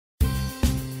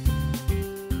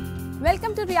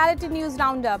Welcome to Reality News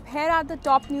Roundup. Here are the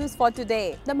top news for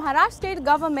today. The Maharashtra state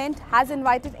government has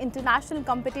invited international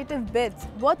competitive bids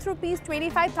worth rupees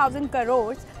 25,000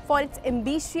 crores for its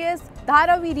ambitious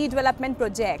Dharavi Redevelopment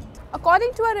Project.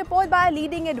 According to a report by a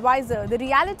leading advisor, the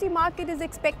realty market is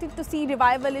expected to see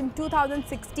revival in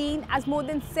 2016 as more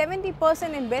than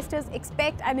 70% investors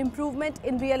expect an improvement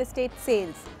in real estate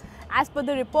sales. As per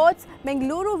the reports,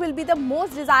 Bengaluru will be the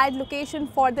most desired location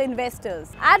for the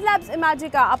investors. AdLabs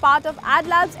Imagica, a part of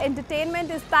AdLabs Entertainment,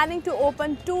 is planning to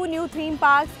open 2 new theme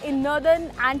parks in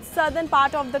northern and southern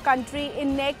part of the country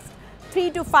in next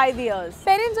 3 to 5 years.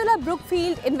 Peninsula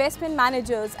Brookfield Investment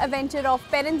Managers, a venture of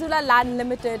Peninsula Land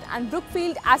Limited and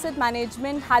Brookfield Asset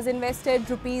Management, has invested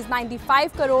rupees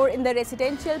 95 crore in the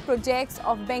residential projects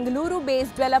of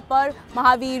Bengaluru-based developer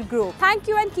Mahavir Group. Thank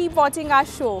you and keep watching our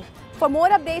show. For more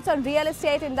updates on real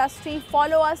estate industry,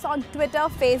 follow us on Twitter,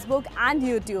 Facebook and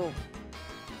YouTube.